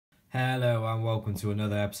Hello and welcome to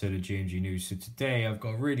another episode of GMG News. So today I've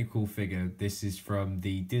got a really cool figure. This is from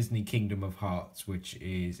the Disney Kingdom of Hearts, which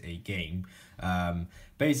is a game.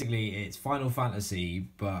 Basically it's Final Fantasy,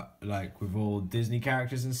 but like with all Disney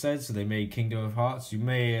characters instead. So they made Kingdom of Hearts. You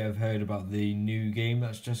may have heard about the new game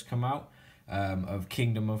that's just come out of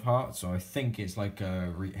Kingdom of Hearts. So I think it's like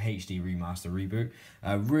a HD remaster reboot.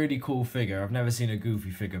 A really cool figure. I've never seen a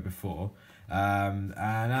Goofy figure before. And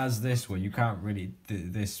as this one, you can't really,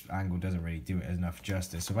 this angle doesn't really do it enough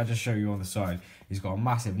justice. So if I just show you on the side, he's got a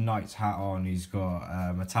massive knight's hat on, he's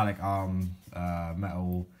got metallic arm,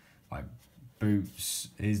 metal like boots,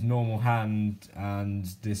 his normal hand, and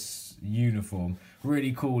this uniform.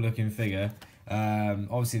 Really cool looking figure.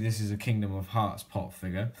 Obviously this is a Kingdom of Hearts pop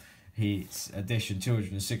figure. It's edition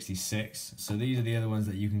 266. So these are the other ones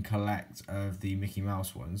that you can collect of the Mickey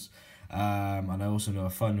Mouse ones. And I also know a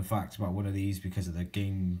fun fact about one of these because of the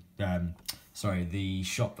game, the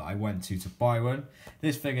shop that I went to buy one.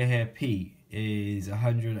 This figure here, Pete, is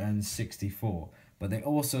 164, but they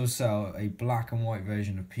also sell a black and white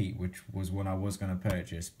version of Pete, which was one I was going to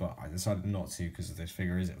purchase, but I decided not to because this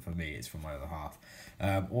figure isn't for me, it's for my other half.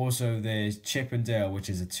 Also, there's Chip and Dale, which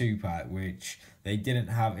is a 2-pack, which they didn't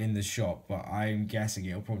have in the shop, but I'm guessing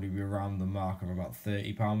it'll probably be around the mark of about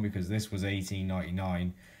 £30 because this was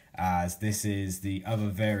 $18.99. As this is the other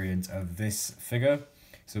variant of this figure.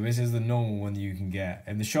 So this is the normal one you can get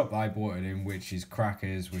in the shop that I bought it in, which is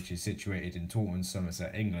Crackers, which is situated in Taunton,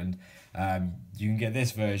 Somerset, England. You can get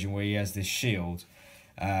this version where he has this shield,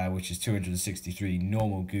 which is 263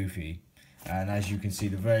 normal Goofy. And as you can see,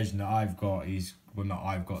 the version that I've got is, well, not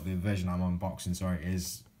I've got, the version I'm unboxing, sorry,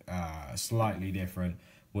 is slightly different.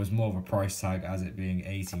 Was more of a price tag as it being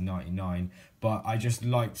 $18.99, but I just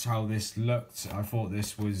liked how this looked. I thought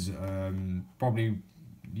this was probably,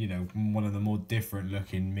 you know, one of the more different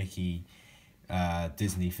looking Mickey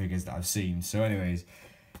Disney figures that I've seen. So anyways,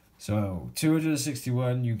 so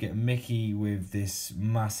 261 you get Mickey with this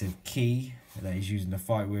massive key that he's using to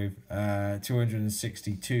fight with.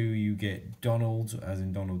 262 you get Donald, as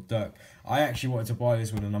in Donald Duck. I actually wanted to buy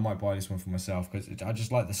this one, and I might buy this one for myself because I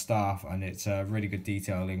just like the staff, and it's really good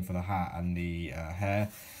detailing for the hat and the hair.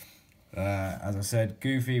 As I said,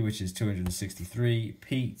 Goofy, which is 263,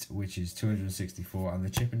 Pete, which is 264, and the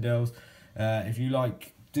Chippendales. If you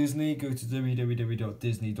like Disney, go to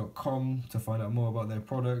www.disney.com to find out more about their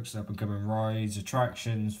products, up and coming rides,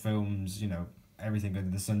 attractions, films, you know, everything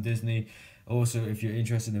under the sun Disney. Also, if you're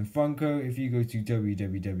interested in Funko, if you go to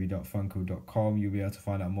www.funko.com, you'll be able to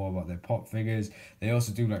find out more about their pop figures. They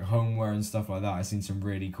also do like homeware and stuff like that. I've seen some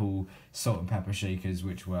really cool salt and pepper shakers,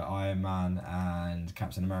 which were Iron Man and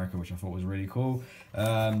Captain America, which I thought was really cool.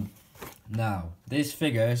 Now, this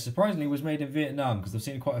figure surprisingly was made in Vietnam, because I've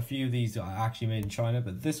seen quite a few of these that are actually made in China,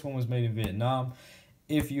 but this one was made in Vietnam.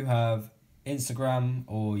 If you have Instagram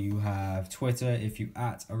or you have Twitter, if you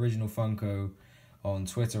 @ Original Funko on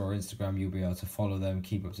Twitter or Instagram, you'll be able to follow them,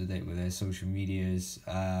 keep up to date with their social medias,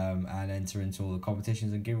 and enter into all the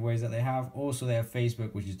competitions and giveaways that they have. Also, they have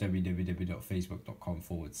Facebook, which is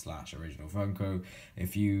www.facebook.com/Original Funko.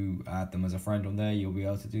 If you add them as a friend on there, you'll be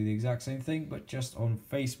able to do the exact same thing, but just on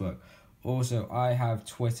Facebook. Also, I have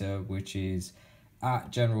Twitter, which is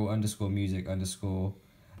 @general_music_.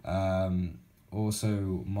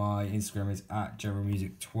 Also, my Instagram is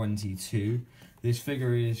 @generalmusic22. This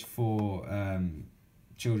figure is for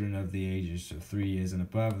children of the ages of 3 years and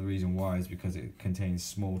above. The reason why is because it contains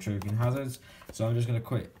small choking hazards. So I'm just going to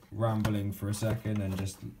quit rambling for a second and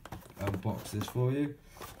just unbox this for you.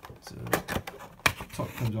 So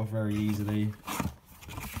top comes off very easily.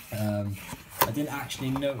 I didn't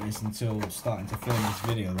actually notice until starting to film this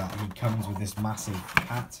video that he comes with this massive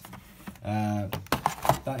hat.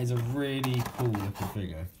 That is a really cool looking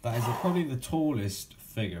figure. That is probably the tallest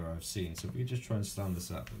figure I've seen. So if we just try and stand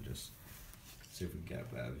this up and just see if we can get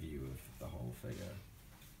a better view of the whole figure.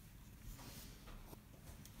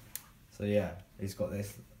 So yeah, he's got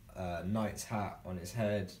this knight's hat on his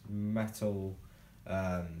head, metal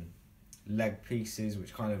leg pieces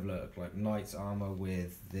which kind of look like knight's armor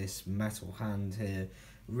with this metal hand here.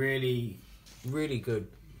 Really, really good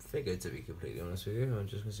figure, to be completely honest with you. I'm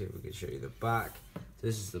just gonna see if we can show you the back.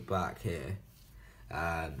 This is the back here.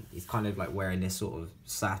 He's kind of like wearing this sort of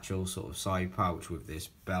satchel, sort of side pouch with this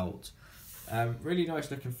belt. Really nice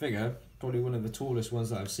looking figure, probably one of the tallest ones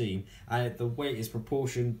that I've seen, and the weight is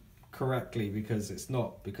proportioned correctly because it's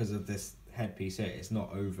not, because of this headpiece here, it's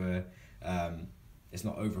not over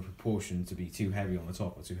proportioned to be too heavy on the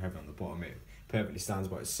top or too heavy on the bottom. It perfectly stands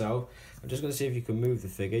by itself. I'm just going to see if you can move the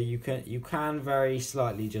figure. You can very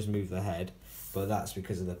slightly just move the head, but that's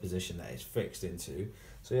because of the position that it's fixed into.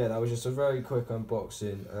 So yeah, that was just a very quick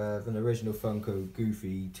unboxing of an original Funko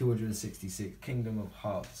Goofy 266 Kingdom of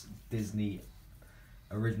Hearts Disney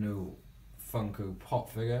original Funko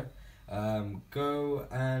Pop figure. Go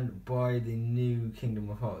and buy the new Kingdom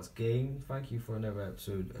of Hearts game. Thank you for another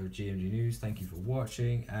episode of GMG News. Thank you for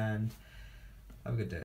watching and have a good day.